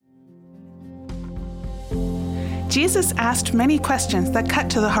Jesus asked many questions that cut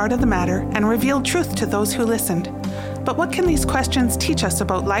to the heart of the matter and revealed truth to those who listened. But what can these questions teach us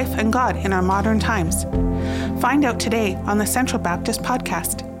about life and God in our modern times? Find out today on the Central Baptist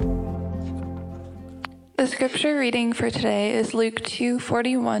Podcast. The scripture reading for today is Luke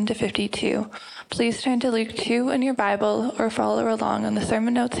 2:41-52. Please turn to Luke 2 in your Bible or follow along on the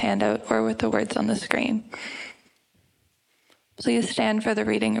sermon notes handout or with the words on the screen. Please stand for the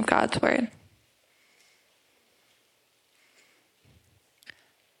reading of God's word.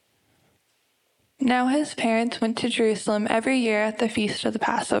 Now his parents went to Jerusalem every year at the feast of the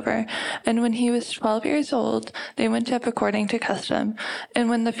Passover, and when he was 12 years old, they went up according to custom. And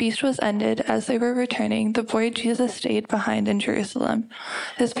when the feast was ended, as they were returning, the boy Jesus stayed behind in Jerusalem.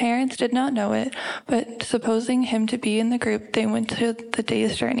 His parents did not know it, but supposing him to be in the group, they went to the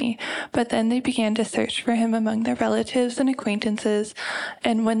day's journey. But then they began to search for him among their relatives and acquaintances,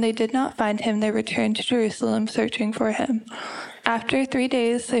 and when they did not find him, they returned to Jerusalem searching for him. After 3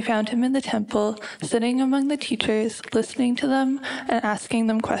 days, they found him in the temple, sitting among the teachers, listening to them and asking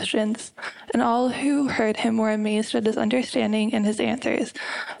them questions. And all who heard him were amazed at his understanding and his answers.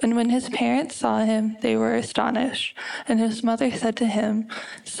 And when his parents saw him, they were astonished. And his mother said to him,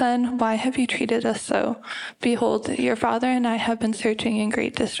 "Son, why have you treated us so? Behold, your father and I have been searching in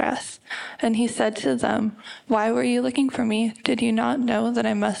great distress." And he said to them, "Why were you looking for me? Did you not know that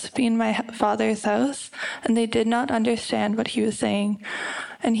I must be in my father's house?" And they did not understand what he was saying.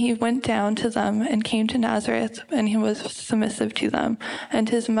 And he went down to them and came to Nazareth, and he was submissive to them. And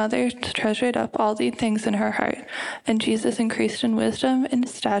his mother treasured up all these things in her heart. And Jesus increased in wisdom, in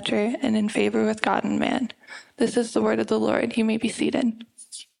stature, and in favor with God and man. This is the word of the Lord. You may be seated.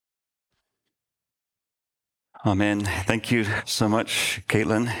 Amen. Thank you so much,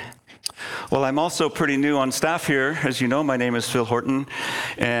 Caitlin. Well, I'm also pretty new on staff here. As you know, my name is Phil Horton,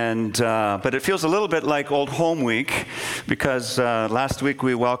 but it feels a little bit like Old Home Week because last week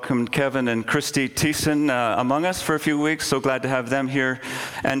we welcomed Kevin and Christy Thiessen among us for a few weeks. So glad to have them here.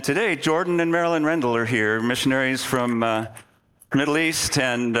 And today, Jordan and Marilyn Rendell are here, missionaries from Middle East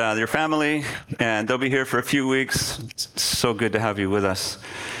and their family, and they'll be here for a few weeks. It's so good to have you with us.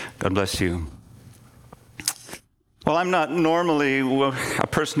 God bless you. Well, I'm not normally a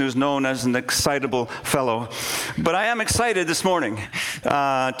person who's known as an excitable fellow, but I am excited this morning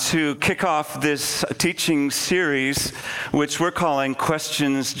to kick off this teaching series, which we're calling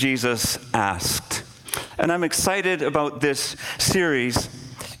Questions Jesus Asked. And I'm excited about this series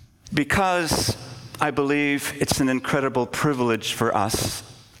because I believe it's an incredible privilege for us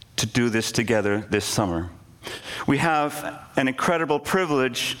to do this together this summer. We have an incredible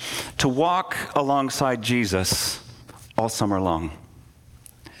privilege to walk alongside Jesus all summer long.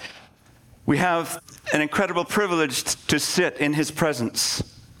 We have an incredible privilege to sit in his presence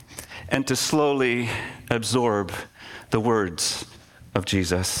and to slowly absorb the words of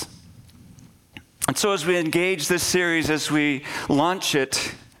Jesus. And so as we engage this series, as we launch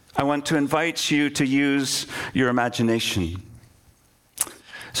it, I want to invite you to use your imagination.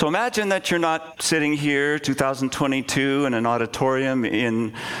 So imagine that you're not sitting here, 2022, in an auditorium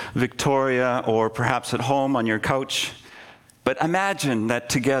in Victoria or perhaps at home on your couch. But imagine that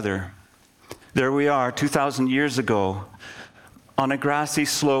together, there we are 2,000 years ago on a grassy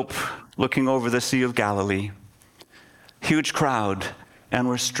slope looking over the Sea of Galilee. Huge crowd, and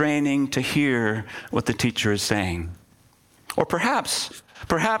we're straining to hear what the teacher is saying. Or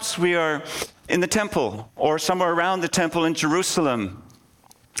perhaps we are in the temple or somewhere around the temple in Jerusalem.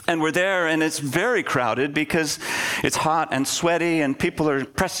 And we're there, and it's very crowded because it's hot and sweaty, and people are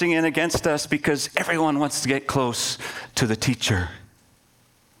pressing in against us because everyone wants to get close to the teacher.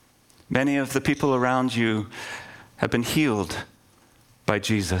 Many of the people around you have been healed by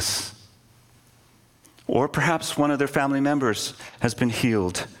Jesus. Or perhaps one of their family members has been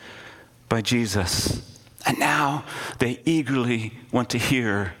healed by Jesus. And now they eagerly want to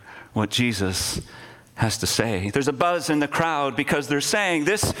hear what Jesus has to say. There's a buzz in the crowd because they're saying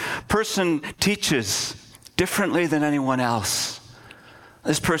this person teaches differently than anyone else.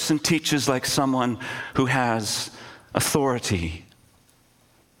 This person teaches like someone who has authority.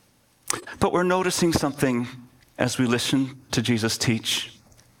 But we're noticing something as we listen to Jesus teach.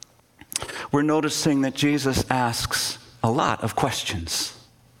 We're noticing that Jesus asks a lot of questions.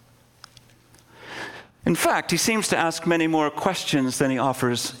 In fact, he seems to ask many more questions than he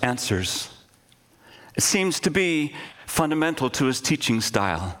offers answers. It seems to be fundamental to his teaching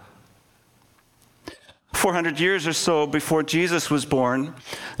style. 400 years or so before Jesus was born,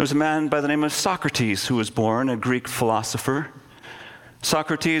 there was a man by the name of Socrates who was born, a Greek philosopher.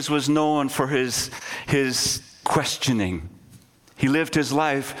 Socrates was known for his questioning. He lived his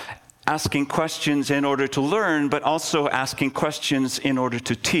life asking questions in order to learn, but also asking questions in order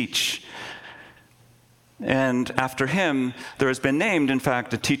to teach. And after him, there has been named, in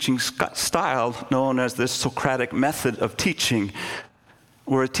fact, a teaching style known as the Socratic method of teaching,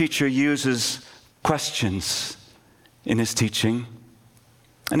 where a teacher uses questions in his teaching.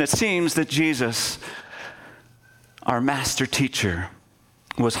 And it seems that Jesus, our master teacher,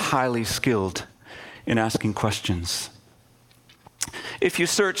 was highly skilled in asking questions. If you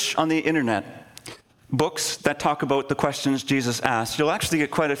search on the internet books that talk about the questions Jesus asked, you'll actually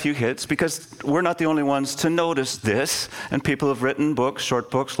get quite a few hits, because we're not the only ones to notice this, and people have written books,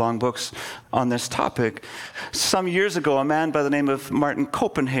 short books, long books, on this topic. Some years ago, a man by the name of Martin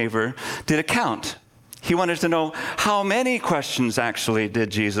Copenhaver did a count. He wanted to know how many questions actually did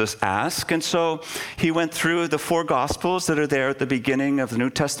Jesus ask, and so he went through the 4 Gospels that are there at the beginning of the New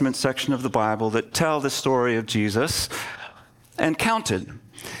Testament section of the Bible that tell the story of Jesus, and counted.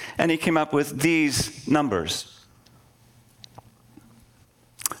 And he came up with these numbers: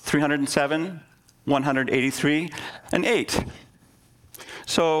 307, 183, and 8.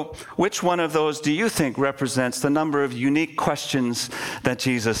 So which one of those do you think represents the number of unique questions that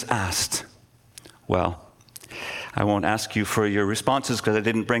Jesus asked? Well, I won't ask you for your responses because I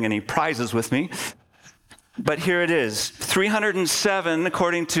didn't bring any prizes with me. But here it is, 307,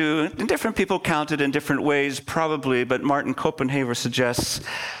 according to, different people counted in different ways, probably, but Martin Copenhaver suggests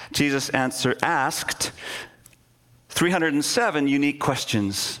Jesus asked 307 unique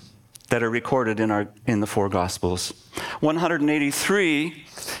questions that are recorded in the 4 Gospels. 183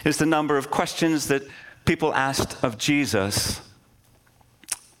 is the number of questions that people asked of Jesus.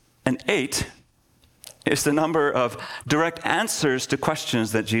 And 8 is the number of direct answers to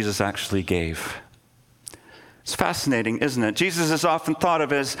questions that Jesus actually gave. It's fascinating, isn't it? Jesus is often thought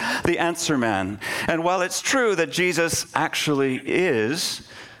of as the answer man. And while it's true that Jesus actually is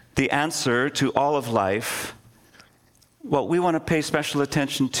the answer to all of life, what we want to pay special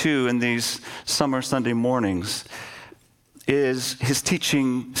attention to in these summer Sunday mornings is his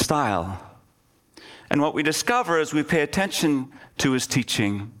teaching style. And what we discover as we pay attention to his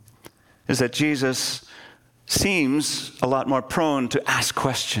teaching is that Jesus seems a lot more prone to ask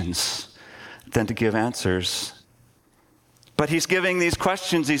questions than to give answers. But he's giving these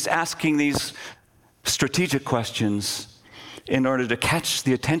questions, he's asking these strategic questions in order to catch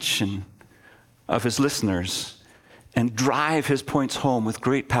the attention of his listeners and drive his points home with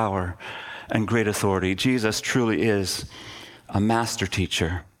great power and great authority. Jesus truly is a master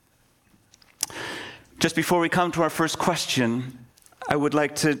teacher. Just before we come to our first question, I would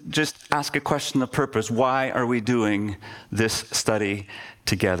like to just ask a question of purpose. Why are we doing this study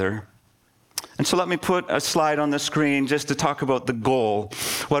together? And so let me put a slide on the screen just to talk about the goal.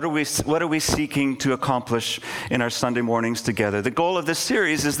 What are we seeking to accomplish in our Sunday mornings together? The goal of this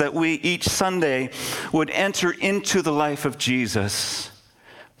series is that we each Sunday would enter into the life of Jesus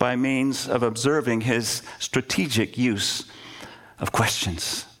by means of observing his strategic use of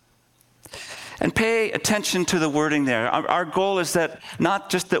questions. And pay attention to the wording there. Our goal is that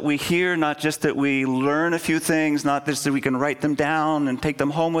not just that we hear, not just that we learn a few things, not just that we can write them down and take them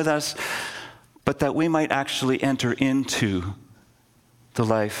home with us, but that we might actually enter into the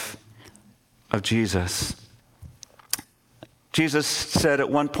life of Jesus. Jesus said at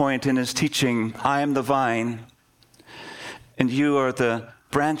one point in his teaching, "I am the vine, and you are the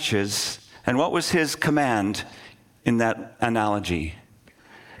branches." And what was his command in that analogy?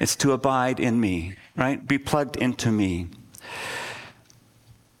 It's to abide in me, right? Be plugged into me.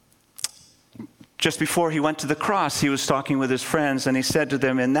 Just before he went to the cross, he was talking with his friends, and he said to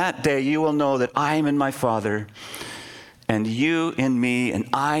them, "In that day you will know that I am in my Father, and you in me, and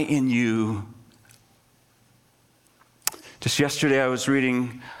I in you." Just yesterday I was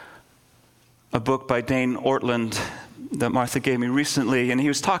reading a book by Dane Ortland that Martha gave me recently, and he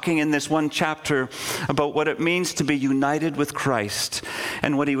was talking in this one chapter about what it means to be united with Christ.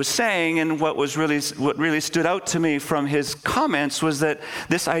 And what he was saying, and what really stood out to me from his comments, was that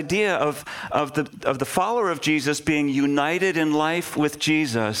this idea of the follower of Jesus being united in life with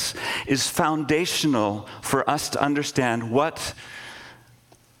Jesus is foundational for us to understand what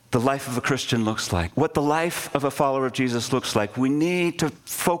the life of a Christian looks like, what the life of a follower of Jesus looks like. We need to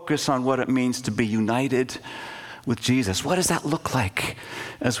focus on what it means to be united with Jesus. What does that look like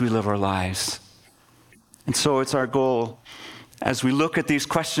as we live our lives? And so it's our goal as we look at these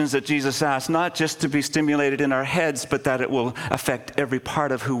questions that Jesus asked, not just to be stimulated in our heads, but that it will affect every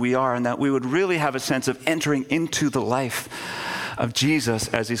part of who we are, and that we would really have a sense of entering into the life of Jesus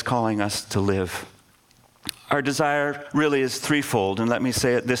as he's calling us to live our desire really is threefold, and let me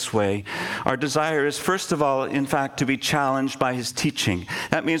say it this way. Our desire is, first of all, in fact, to be challenged by his teaching.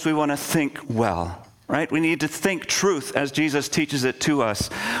 That means we want to think well, right? We need to think truth as Jesus teaches it to us.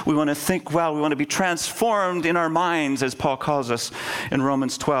 We want to think well. We want to be transformed in our minds, as Paul calls us in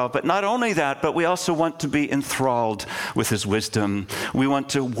Romans 12. But not only that, but we also want to be enthralled with his wisdom. We want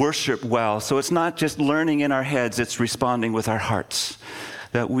to worship well. So it's not just learning in our heads, it's responding with our hearts.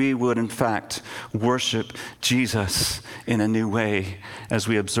 That we would, in fact, worship Jesus in a new way as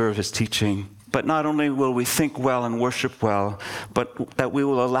we observe his teaching. But not only will we think well and worship well, but that we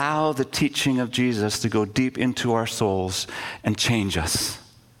will allow the teaching of Jesus to go deep into our souls and change us,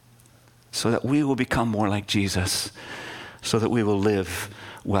 so that we will become more like Jesus, so that we will live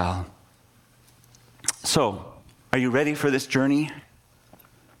well. So, are you ready for this journey?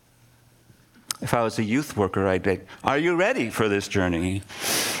 If I was a youth worker, I'd say, are you ready for this journey?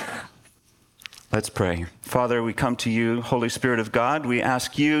 Let's pray. Father, we come to you, Holy Spirit of God. We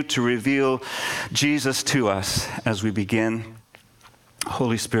ask you to reveal Jesus to us as we begin.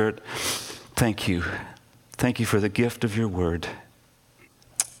 Holy Spirit, thank you. Thank you for the gift of your word.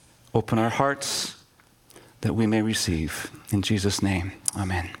 Open our hearts that we may receive. In Jesus' name,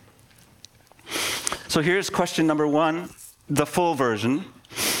 amen. So here's question number 1, the full version.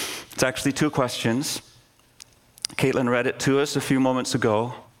 It's actually 2 questions. Caitlin read it to us a few moments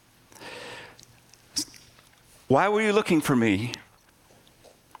ago. Why were you looking for me?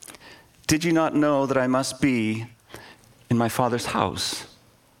 Did you not know that I must be in my Father's house?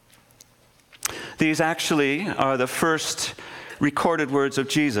 These actually are the first recorded words of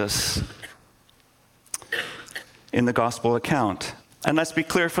Jesus in the gospel account. And let's be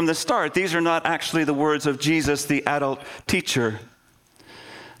clear from the start, these are not actually the words of Jesus, the adult teacher.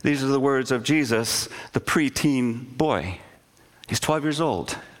 These are the words of Jesus, the preteen boy. He's 12 years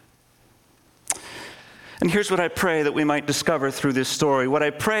old. And here's what I pray that we might discover through this story. What I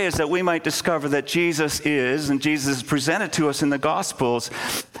pray is that we might discover that Jesus is, and Jesus is presented to us in the Gospels,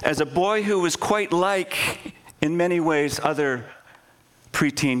 as a boy who was quite like, in many ways, other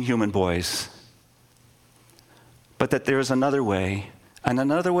preteen human boys. But that there is another way, and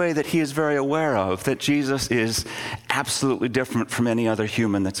another way that he is very aware of, that Jesus is absolutely different from any other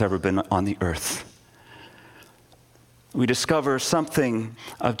human that's ever been on the earth. We discover something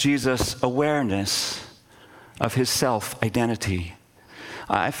of Jesus' awareness of his self-identity.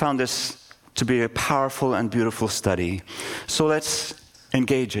 I found this to be a powerful and beautiful study. So let's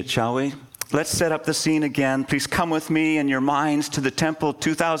engage it, shall we? Let's set up the scene again. Please come with me in your minds to the temple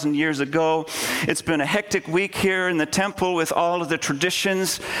 2,000 years ago. It's been a hectic week here in the temple with all of the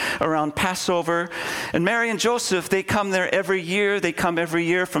traditions around Passover. And Mary and Joseph, they come there every year. They come every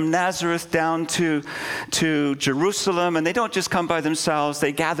year from Nazareth down to Jerusalem. And they don't just come by themselves.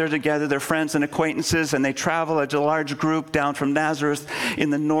 They gather together their friends and acquaintances, and they travel as a large group down from Nazareth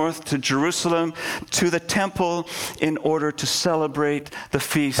in the north to Jerusalem to the temple in order to celebrate the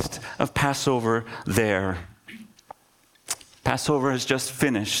feast of Passover there. Passover has just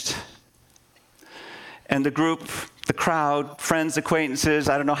finished. And the group, the crowd, friends, acquaintances,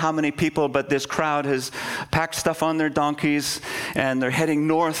 I don't know how many people, but this crowd has packed stuff on their donkeys and they're heading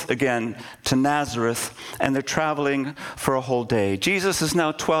north again to Nazareth, and they're traveling for a whole day. Jesus is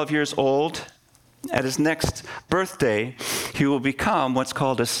now 12 years old. At his next birthday, he will become what's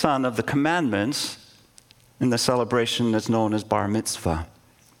called a son of the commandments in the celebration that's known as Bar Mitzvah.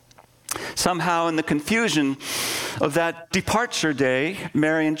 Somehow in the confusion of that departure day,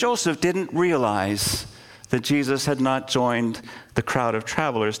 Mary and Joseph didn't realize that Jesus had not joined the crowd of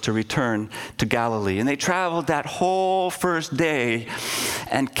travelers to return to Galilee. And they traveled that whole first day.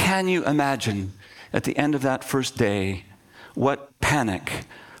 And can you imagine, at the end of that first day, what panic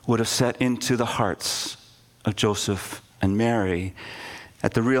would have set into the hearts of Joseph and Mary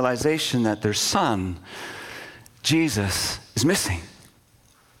at the realization that their son, Jesus, is missing.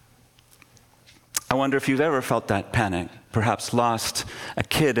 I wonder if you've ever felt that panic, perhaps lost a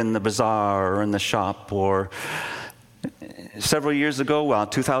kid in the bazaar or in the shop, or several years ago,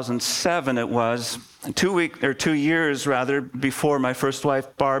 2007 it was, 2 years before my first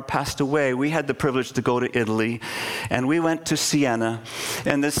wife Barb passed away, we had the privilege to go to Italy, and we went to Siena,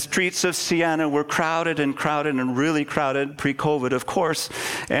 and the streets of Siena were crowded and really crowded, pre-COVID of course,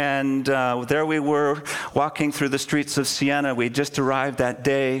 and there we were walking through the streets of Siena. We just arrived that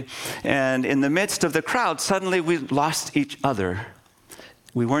day, and in the midst of the crowd, suddenly we lost each other.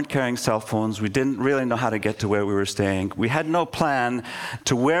 We weren't carrying cell phones. We didn't really know how to get to where we were staying. We had no plan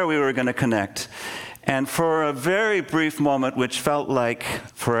to where we were going to connect. And for a very brief moment, which felt like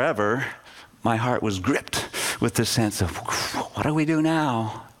forever, my heart was gripped with this sense of, what do we do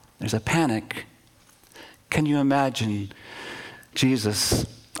now? There's a panic. Can you imagine Jesus,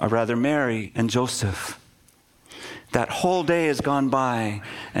 or rather Mary and Joseph? That whole day has gone by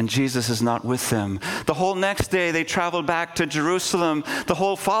and Jesus is not with them. The whole next day they traveled back to Jerusalem. The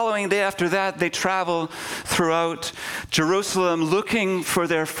whole following day after that they travel throughout Jerusalem looking for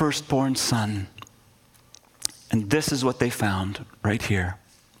their firstborn son. And this is what they found right here.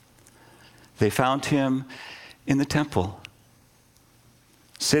 They found him in the temple,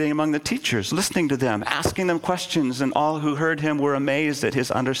 sitting among the teachers, listening to them, asking them questions, and all who heard him were amazed at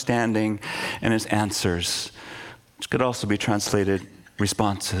his understanding and his answers, which could also be translated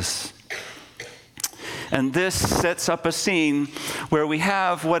responses. And this sets up a scene where we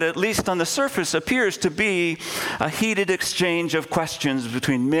have what, at least on the surface, appears to be a heated exchange of questions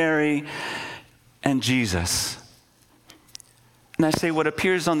between Mary and Jesus. And I say what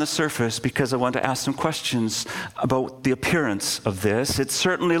appears on the surface because I want to ask some questions about the appearance of this. It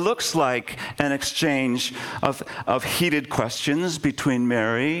certainly looks like an exchange of heated questions between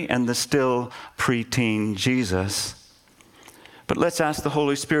Mary and the still preteen Jesus. But let's ask the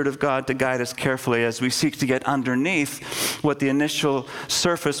Holy Spirit of God to guide us carefully as we seek to get underneath what the initial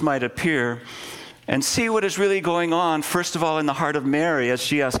surface might appear and see what is really going on, first of all, in the heart of Mary as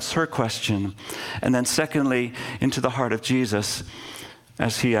she asks her question, and then secondly, into the heart of Jesus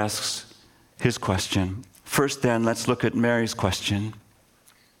as he asks his question. First then, let's look at Mary's question.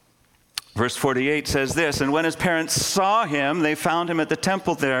 Verse 48 says this, "And when his parents saw him, they found him at the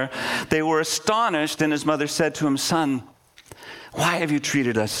temple there. They were astonished, and his mother said to him, 'Son, why have you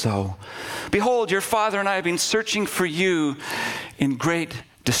treated us so? Behold, your father and I have been searching for you in great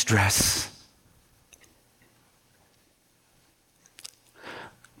distress.'"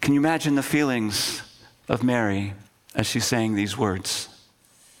 Can you imagine the feelings of Mary as she's saying these words?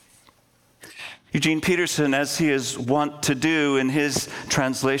 Eugene Peterson, as he is wont to do in his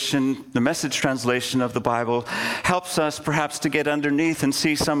translation, the Message translation of the Bible, helps us perhaps to get underneath and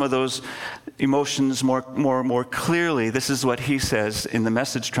see some of those emotions more clearly. This is what he says in the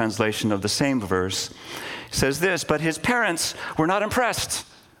Message translation of the same verse. He says this, "But his parents were not impressed.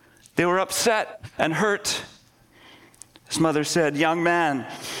 They were upset and hurt. His mother said, 'Young man,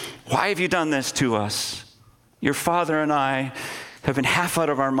 why have you done this to us? Your father and I have been half out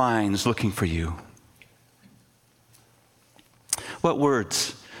of our minds looking for you.'" What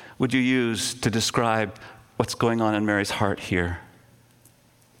words would you use to describe what's going on in Mary's heart here?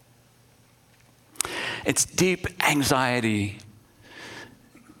 It's deep anxiety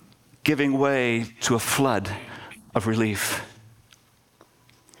giving way to a flood of relief.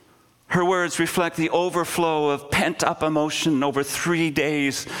 Her words reflect the overflow of pent-up emotion over 3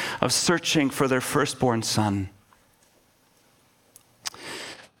 days of searching for their firstborn son.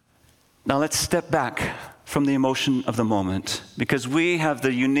 Now let's step back from the emotion of the moment, because we have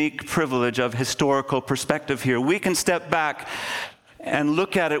the unique privilege of historical perspective here. We can step back and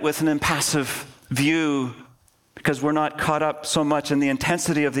look at it with an impassive view because we're not caught up so much in the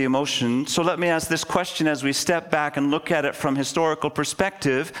intensity of the emotion. So let me ask this question as we step back and look at it from historical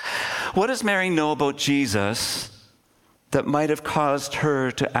perspective. What does Mary know about Jesus that might have caused her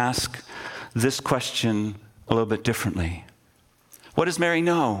to ask this question a little bit differently? What does Mary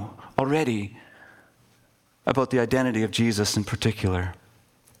know already about the identity of Jesus in particular?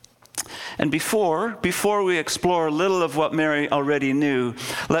 And before we explore a little of what Mary already knew,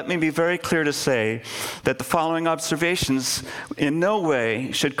 let me be very clear to say that the following observations in no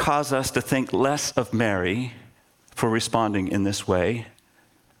way should cause us to think less of Mary for responding in this way.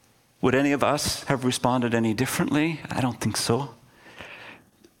 Would any of us have responded any differently? I don't think so.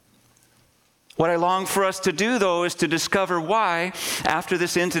 What I long for us to do, though, is to discover why, after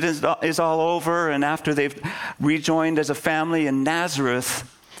this incident is all over and after they've rejoined as a family in Nazareth,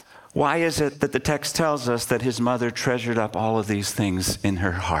 why is it that the text tells us that his mother treasured up all of these things in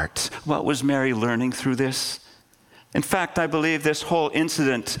her heart? What was Mary learning through this? In fact, I believe this whole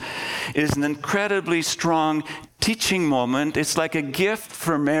incident is an incredibly strong teaching moment. It's like a gift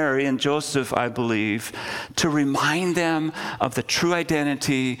for Mary and Joseph, I believe, to remind them of the true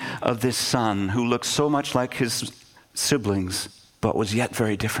identity of this son who looked so much like his siblings, but was yet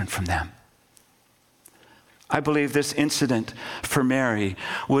very different from them. I believe this incident for Mary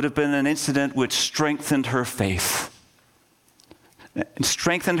would have been an incident which strengthened her faith. And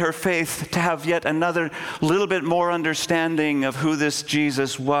strengthened her faith to have yet another little bit more understanding of who this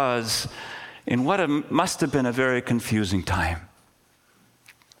Jesus was in what must have been a very confusing time.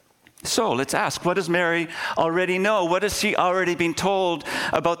 So let's ask, what does Mary already know? What has she already been told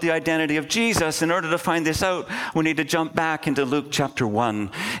about the identity of Jesus? In order to find this out, we need to jump back into Luke chapter 1.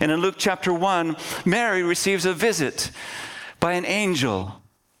 And in Luke chapter 1, Mary receives a visit by an angel.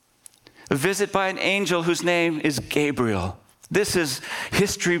 a visit by an angel whose name is Gabriel. This is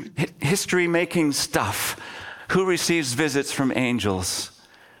history-making stuff. Who receives visits from angels?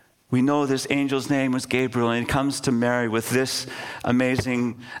 We know this angel's name was Gabriel, and he comes to Mary with this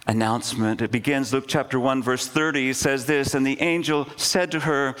amazing announcement. It begins, Luke chapter 1, verse 30, it says this, "And the angel said to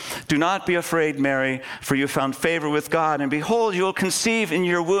her, 'Do not be afraid, Mary, for you found favor with God. And behold, you will conceive in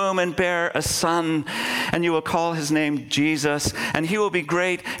your womb and bear a son, and you will call his name Jesus. And he will be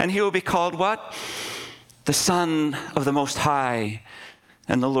great, and he will be called' what? 'The Son of the Most High.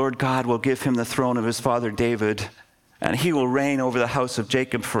 And the Lord God will give him the throne of his father David. And he will reign over the house of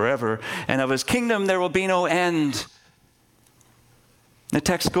Jacob forever, and of his kingdom there will be no end.'" The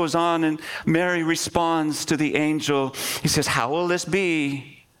text goes on, and Mary responds to the angel. He says, "How will this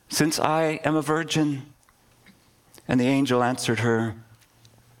be, since I am a virgin?" And the angel answered her,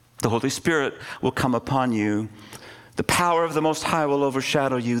 "The Holy Spirit will come upon you. The power of the Most High will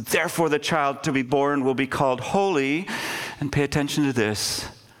overshadow you. Therefore the child to be born will be called Holy," and pay attention to this,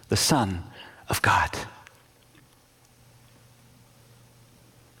 "the Son of God."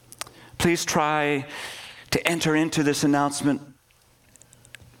 Please try to enter into this announcement.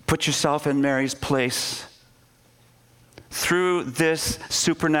 Put yourself in Mary's place. Through this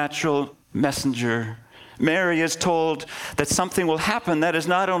supernatural messenger, Mary is told that something will happen that is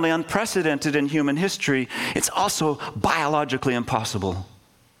not only unprecedented in human history, it's also biologically impossible.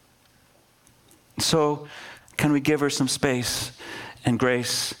 So, can we give her some space and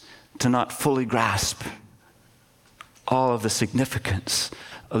grace to not fully grasp all of the significance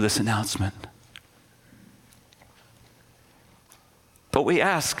of this announcement? But we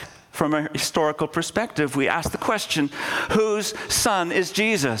ask, from a historical perspective, we ask the question, whose son is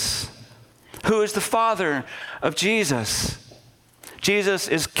Jesus? Who is the father of Jesus? Jesus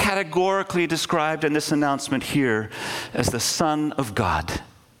is categorically described in this announcement here as the Son of God.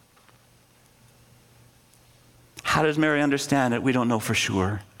 How does Mary understand it? We don't know for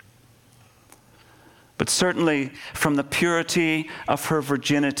sure. But certainly, from the purity of her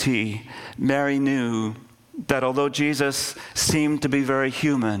virginity, Mary knew that although Jesus seemed to be very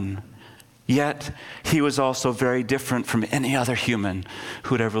human, yet he was also very different from any other human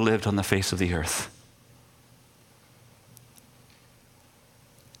who had ever lived on the face of the earth.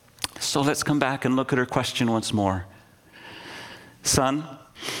 So let's come back and look at her question once more. "Son,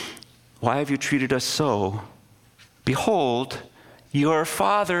 why have you treated us so? Behold, your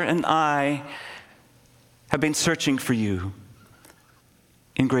father and I have been searching for you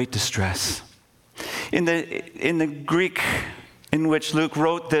in great distress." In the Greek in which Luke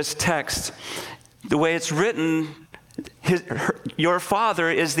wrote this text, the way it's written, your father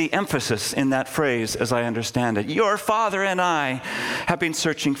is the emphasis in that phrase, as I understand it. Your father and I have been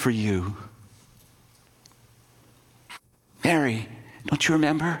searching for you. Mary, don't you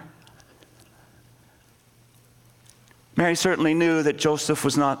remember? Mary certainly knew that Joseph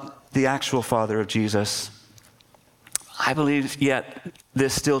was not the actual father of Jesus. I believe yet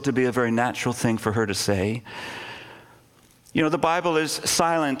this still to be a very natural thing for her to say. You know, the Bible is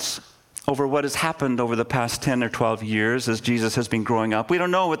silent over what has happened over the past 10 or 12 years as Jesus has been growing up. We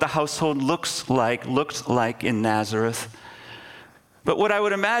don't know what the household looked like in Nazareth. But what I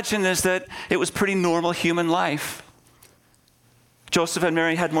would imagine is that it was pretty normal human life. Joseph and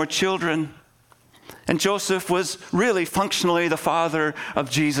Mary had more children, and Joseph was really functionally the father of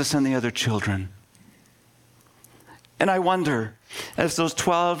Jesus and the other children. And I wonder, as those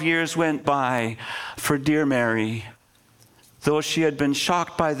 12 years went by for dear Mary, though she had been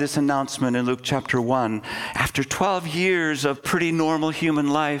shocked by this announcement in Luke chapter 1, after 12 years of pretty normal human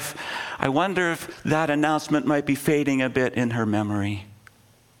life, I wonder if that announcement might be fading a bit in her memory.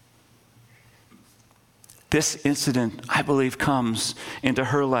 This incident, I believe, comes into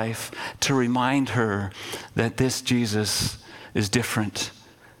her life to remind her that this Jesus is different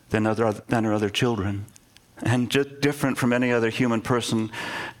than her other children, and just different from any other human person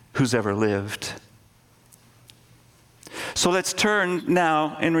who's ever lived. So let's turn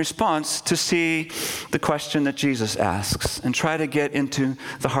now in response to see the question that Jesus asks and try to get into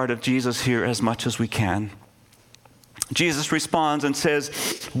the heart of Jesus here as much as we can. Jesus responds and says,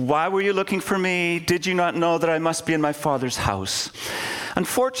 "Why were you looking for me? Did you not know that I must be in my Father's house?"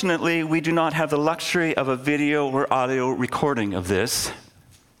 Unfortunately, we do not have the luxury of a video or audio recording of this.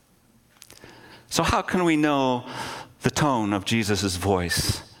 So how can we know the tone of Jesus'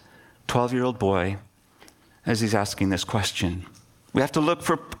 voice? 12-year-old boy, as he's asking this question. We have to look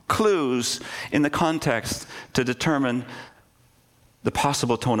for clues in the context to determine the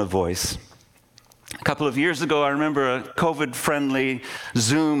possible tone of voice. A couple of years ago, I remember a COVID-friendly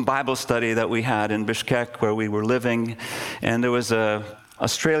Zoom Bible study that we had in Bishkek where we were living, and there was a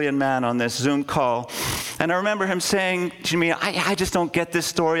Australian man on this Zoom call. And I remember him saying to me, I just don't get this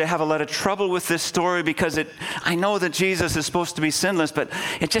story. I have a lot of trouble with this story because I know that Jesus is supposed to be sinless, but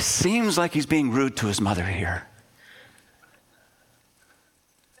it just seems like he's being rude to his mother here.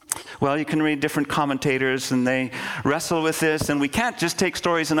 Well, you can read different commentators and they wrestle with this, and we can't just take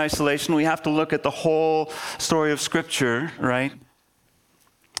stories in isolation. We have to look at the whole story of Scripture, right?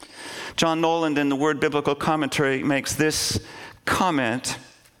 John Noland in the Word Biblical Commentary makes this comment.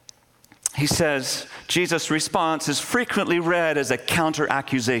 He says, Jesus' response is frequently read as a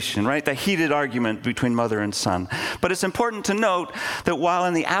counter-accusation, right? The heated argument between mother and son. But it's important to note that while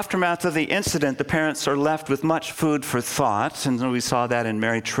in the aftermath of the incident, the parents are left with much food for thought, and we saw that in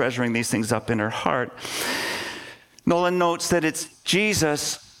Mary treasuring these things up in her heart, Nolan notes that it's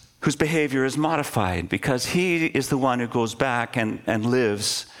Jesus whose behavior is modified because he is the one who goes back and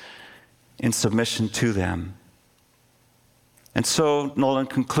lives in submission to them. And so Nolan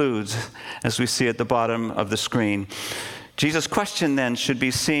concludes, as we see at the bottom of the screen, Jesus' question then should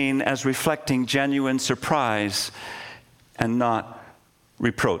be seen as reflecting genuine surprise and not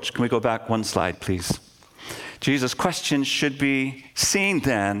reproach. Can we go back one slide, please? Jesus' question should be seen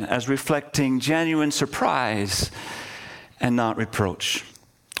then as reflecting genuine surprise and not reproach.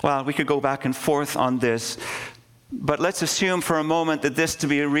 Well, we could go back and forth on this, but let's assume for a moment that this to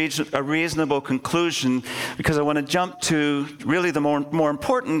be a reasonable conclusion, because I want to jump to really the more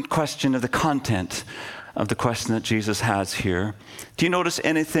important question of the content of the question that Jesus has here. Do you notice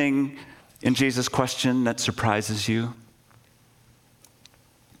anything in Jesus' question that surprises you?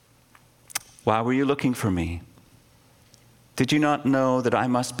 Why were you looking for me? Did you not know that I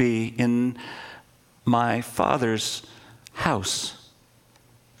must be in my Father's house?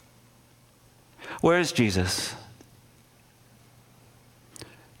 Where is Jesus?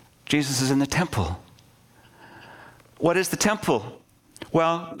 Jesus is in the temple. What is the temple?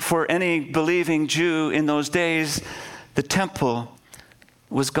 Well, for any believing Jew in those days, the temple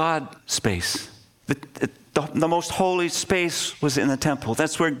was God's space. The most holy space was in the temple.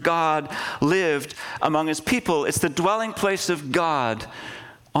 That's where God lived among his people. It's the dwelling place of God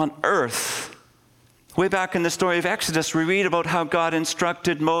on earth. Way back in the story of Exodus, we read about how God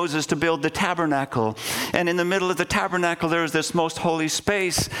instructed Moses to build the tabernacle. And in the middle of the tabernacle, there was this most holy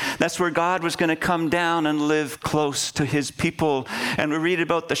space. That's where God was going to come down and live close to his people. And we read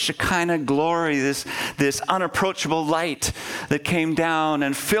about the Shekinah glory, this unapproachable light that came down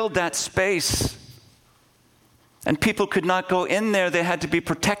and filled that space. And people could not go in there. They had to be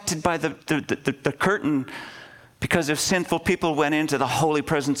protected by the curtain, because if sinful people went into the holy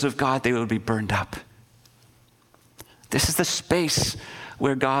presence of God, they would be burned up. This is the space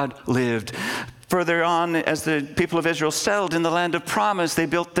where God lived. Further on, as the people of Israel settled in the land of promise, they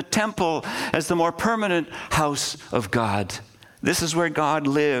built the temple as the more permanent house of God. This is where God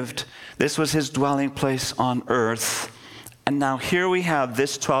lived. This was his dwelling place on earth. And now here we have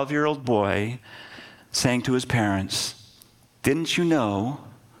this 12-year-old boy saying to his parents, "Didn't you know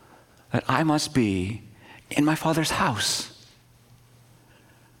that I must be in my Father's house?"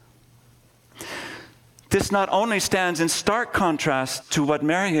 This not only stands in stark contrast to what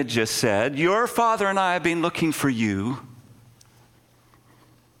Mary had just said, "Your father and I have been looking for you.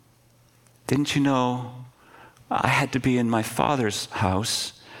 Didn't you know I had to be in my Father's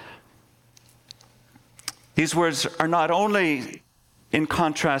house?" These words are not only in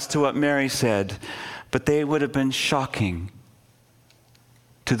contrast to what Mary said, but they would have been shocking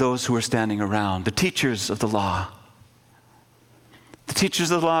to those who were standing around, the teachers of the law. The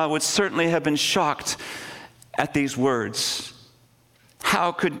teachers of the law would certainly have been shocked at these words.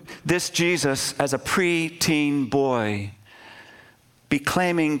 How could this Jesus, as a pre-teen boy, be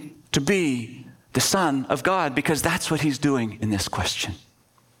claiming to be the Son of God? Because that's what he's doing in this question.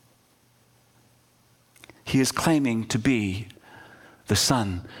 He is claiming to be the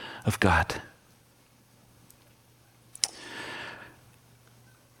Son of God.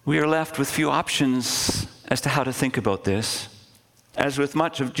 We are left with few options as to how to think about this. As with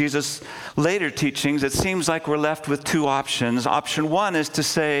much of Jesus' later teachings, it seems like we're left with two options. Option one is to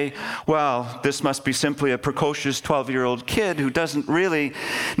say, well, this must be simply a precocious 12-year-old kid who doesn't really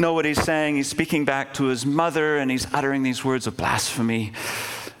know what he's saying. He's speaking back to his mother and he's uttering these words of blasphemy.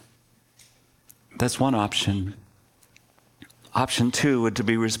 That's one option. Option two would to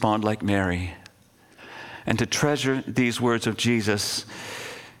respond like Mary and to treasure these words of Jesus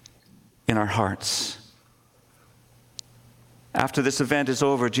in our hearts. After this event is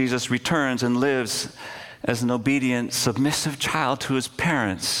over, Jesus returns and lives as an obedient, submissive child to his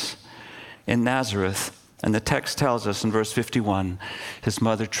parents in Nazareth. And the text tells us in verse 51, his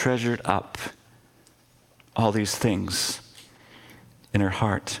mother treasured up all these things in her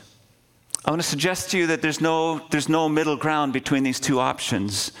heart. I want to suggest to you that there's no middle ground between these two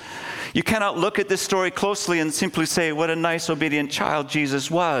options. You cannot look at this story closely and simply say, what a nice, obedient child Jesus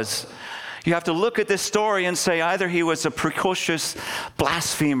was. You have to look at this story and say, either he was a precocious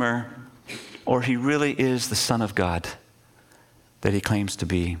blasphemer, or he really is the Son of God that he claims to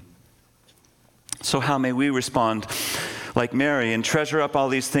be. So how may we respond like Mary and treasure up all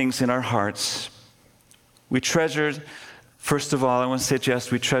these things in our hearts? We treasure, first of all, I want to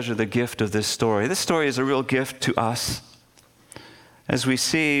suggest we treasure the gift of this story. This story is a real gift to us. As we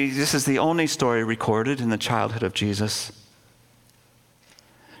see, this is the only story recorded in the childhood of Jesus.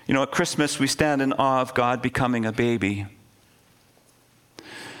 You know, at Christmas, we stand in awe of God becoming a baby.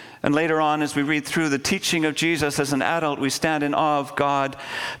 And later on, as we read through the teaching of Jesus as an adult, we stand in awe of God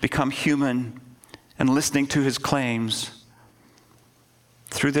become human and listening to his claims.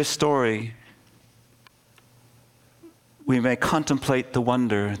 Through this story, we may contemplate the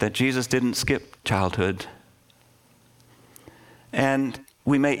wonder that Jesus didn't skip childhood. And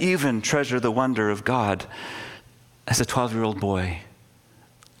we may even treasure the wonder of God as a 12-year-old boy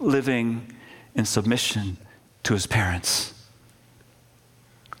living in submission to his parents.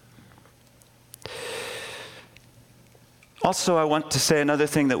 Also, I want to say another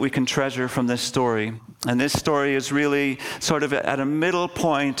thing that we can treasure from this story. And this story is really sort of at a middle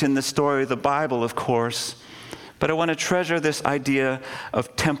point in the story of the Bible, of course. But I want to treasure this idea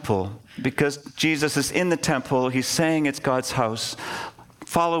of temple, because Jesus is in the temple. He's saying it's God's house.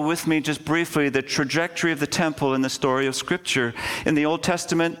 Follow with me just briefly the trajectory of the temple in the story of Scripture. In the Old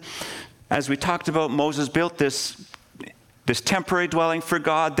Testament, as we talked about, Moses built this temporary dwelling for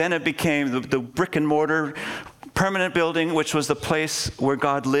God. Then it became the brick and mortar permanent building, which was the place where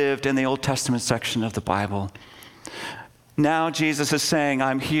God lived in the Old Testament section of the Bible. Now Jesus is saying,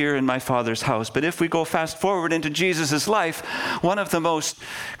 I'm here in my Father's house. But if we go fast forward into Jesus' life, one of the most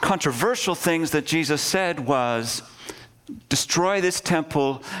controversial things that Jesus said was, destroy this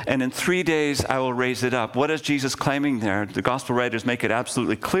temple, and in 3 days I will raise it up. What is Jesus claiming there? The gospel writers make it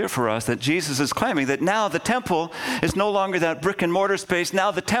absolutely clear for us that Jesus is claiming that now the temple is no longer that brick and mortar space.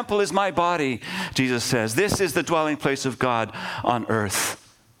 Now the temple is my body, Jesus says. This is the dwelling place of God on earth.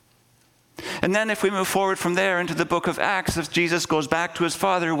 And then if we move forward from there into the book of Acts, as Jesus goes back to his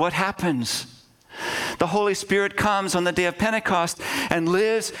Father, what happens? The Holy Spirit comes on the day of Pentecost and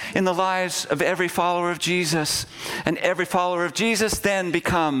lives in the lives of every follower of Jesus. And every follower of Jesus then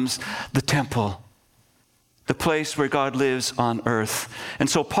becomes the temple, the place where God lives on earth. And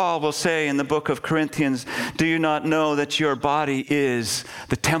so Paul will say in the book of Corinthians, do you not know that your body is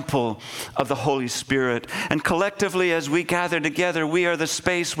the temple of the Holy Spirit? And collectively, as we gather together, we are the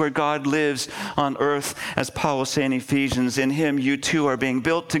space where God lives on earth. As Paul will say in Ephesians, in him you too are being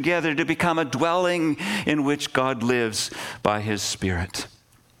built together to become a dwelling in which God lives by his Spirit.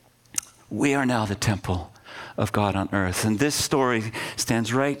 We are now the temple of God on earth. And this story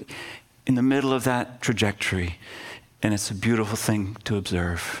stands right in the middle of that trajectory, and it's a beautiful thing to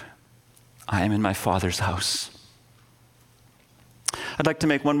observe. I am in my Father's house. I'd like to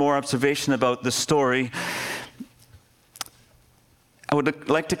make one more observation about the story. I would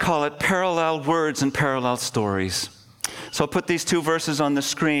like to call it parallel words and parallel stories. So I'll put these two verses on the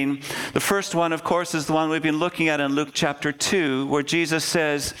screen. The first one, of course, is the one we've been looking at in Luke chapter 2, where Jesus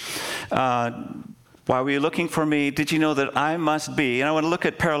says, why were you looking for me? Did you know that I must be? And I want to look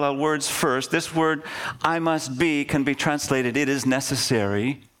at parallel words first. This word, I must be, can be translated, it is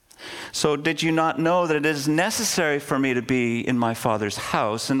necessary. So did you not know that it is necessary for me to be in my Father's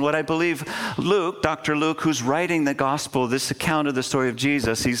house? And what I believe Luke, Dr. Luke, who's writing the gospel, this account of the story of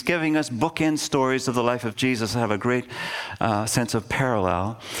Jesus, he's giving us bookend stories of the life of Jesus that have a great sense of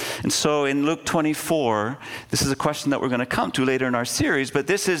parallel. And so in Luke 24, this is a question that we're going to come to later in our series, but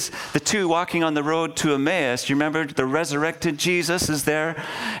this is the two walking on the road to Emmaus. You remember the resurrected Jesus is there,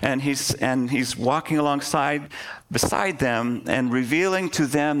 and he's walking beside them and revealing to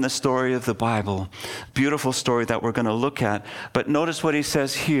them the story of the Bible. Beautiful story that we're going to look at. But notice what he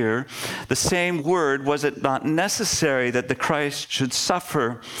says here. The same word, was it not necessary that the Christ should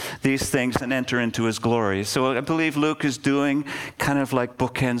suffer these things and enter into his glory? So I believe Luke is doing kind of like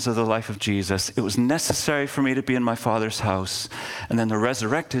bookends of the life of Jesus. It was necessary for me to be in my Father's house. And then the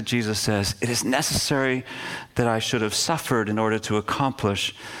resurrected Jesus says, it is necessary that I should have suffered in order to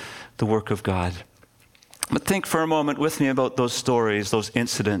accomplish the work of God. But think for a moment with me about those stories, those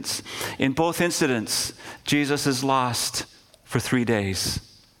incidents. In both incidents, Jesus is lost for 3 days.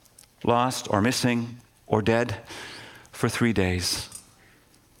 Lost or missing or dead for 3 days.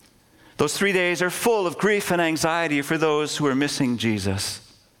 Those 3 days are full of grief and anxiety for those who are missing Jesus.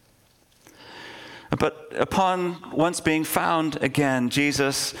 But upon once being found again,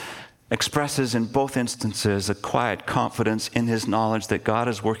 Jesus expresses in both instances a quiet confidence in his knowledge that God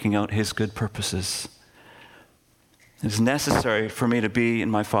is working out his good purposes. It is necessary for me to be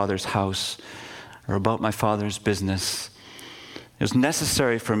in my Father's house or about my Father's business. It is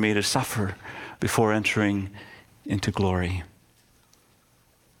necessary for me to suffer before entering into glory.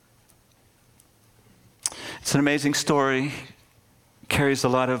 It's an amazing story. It carries a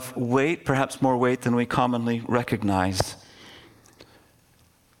lot of weight, perhaps more weight than we commonly recognize.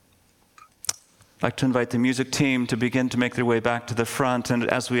 I'd like to invite the music team to begin to make their way back to the front. And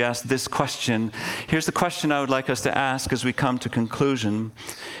as we ask this question, here's the question I would like us to ask as we come to conclusion.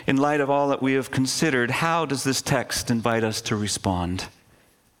 In light of all that we have considered, how does this text invite us to respond?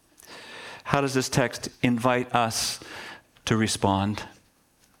 How does this text invite us to respond?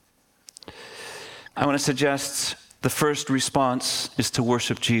 I want to suggest the first response is to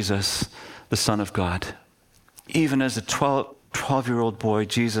worship Jesus, the Son of God. Even as a 12-year-old boy,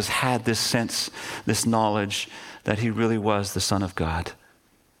 Jesus had this sense, this knowledge that he really was the Son of God.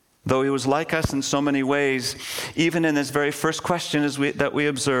 Though he was like us in so many ways, even in this very first question that we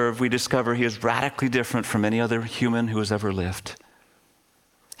observe, we discover he is radically different from any other human who has ever lived.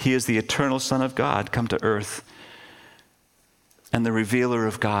 He is the eternal Son of God come to earth and the revealer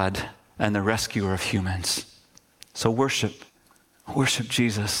of God and the rescuer of humans. So worship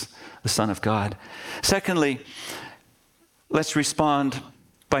Jesus, the Son of God. Secondly, let's respond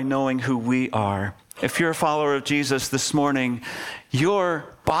by knowing who we are. If you're a follower of Jesus this morning,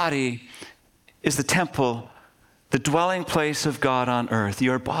 your body is the temple, the dwelling place of God on earth.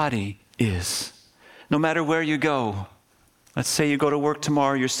 Your body is. No matter where you go, let's say you go to work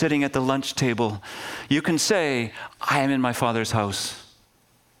tomorrow, you're sitting at the lunch table, you can say, I am in my Father's house.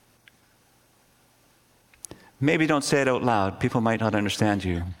 Maybe don't say it out loud. People might not understand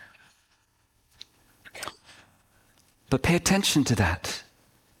you. But pay attention to that.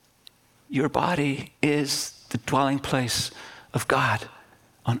 Your body is the dwelling place of God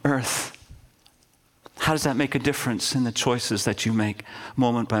on earth. How does that make a difference in the choices that you make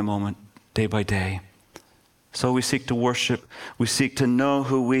moment by moment, day by day? So we seek to worship. We seek to know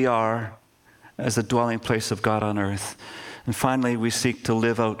who we are as the dwelling place of God on earth. And finally, we seek to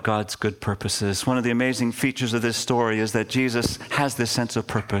live out God's good purposes. One of the amazing features of this story is that Jesus has this sense of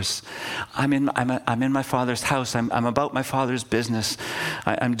purpose. I'm in my Father's house. I'm about my Father's business.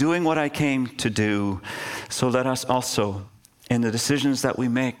 I'm doing what I came to do. So let us also, in the decisions that we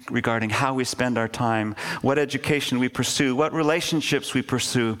make regarding how we spend our time, what education we pursue, what relationships we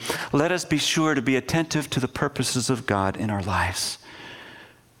pursue, let us be sure to be attentive to the purposes of God in our lives.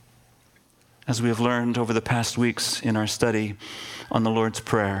 As we have learned over the past weeks in our study on the Lord's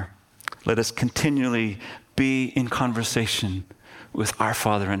Prayer, let us continually be in conversation with our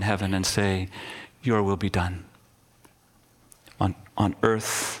Father in heaven and say, your will be done on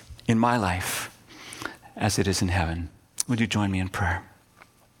earth, in my life, as it is in heaven. Would you join me in prayer?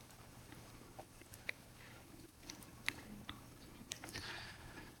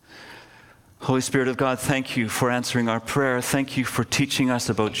 Holy Spirit of God, thank you for answering our prayer. Thank you for teaching us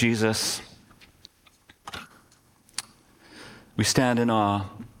about Jesus. We stand in awe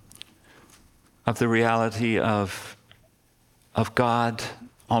of the reality of God,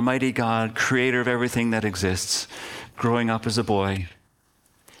 Almighty God, creator of everything that exists, growing up as a boy,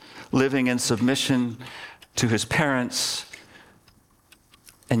 living in submission to his parents,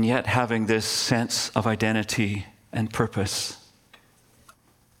 and yet having this sense of identity and purpose.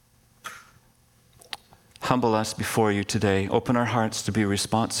 Humble us before you today. Open our hearts to be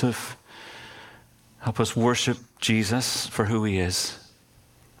responsive. Help us worship Jesus for who he is.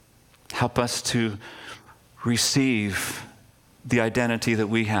 Help us to receive the identity that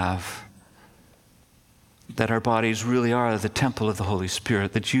we have, that our bodies really are the temple of the Holy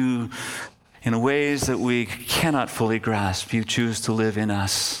Spirit, that you, in ways that we cannot fully grasp, you choose to live in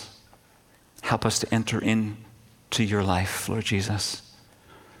us. Help us to enter into your life, Lord Jesus.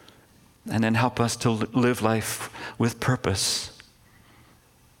 And then help us to live life with purpose,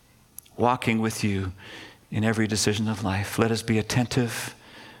 walking with you in every decision of life. Let us be attentive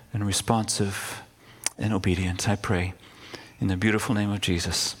and responsive and obedient, I pray. In the beautiful name of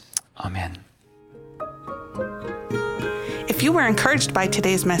Jesus, amen. If you were encouraged by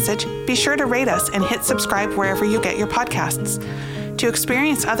today's message, be sure to rate us and hit subscribe wherever you get your podcasts. To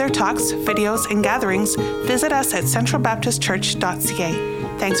experience other talks, videos, and gatherings, visit us at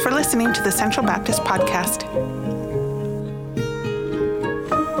centralbaptistchurch.ca. Thanks for listening to the Central Baptist Podcast.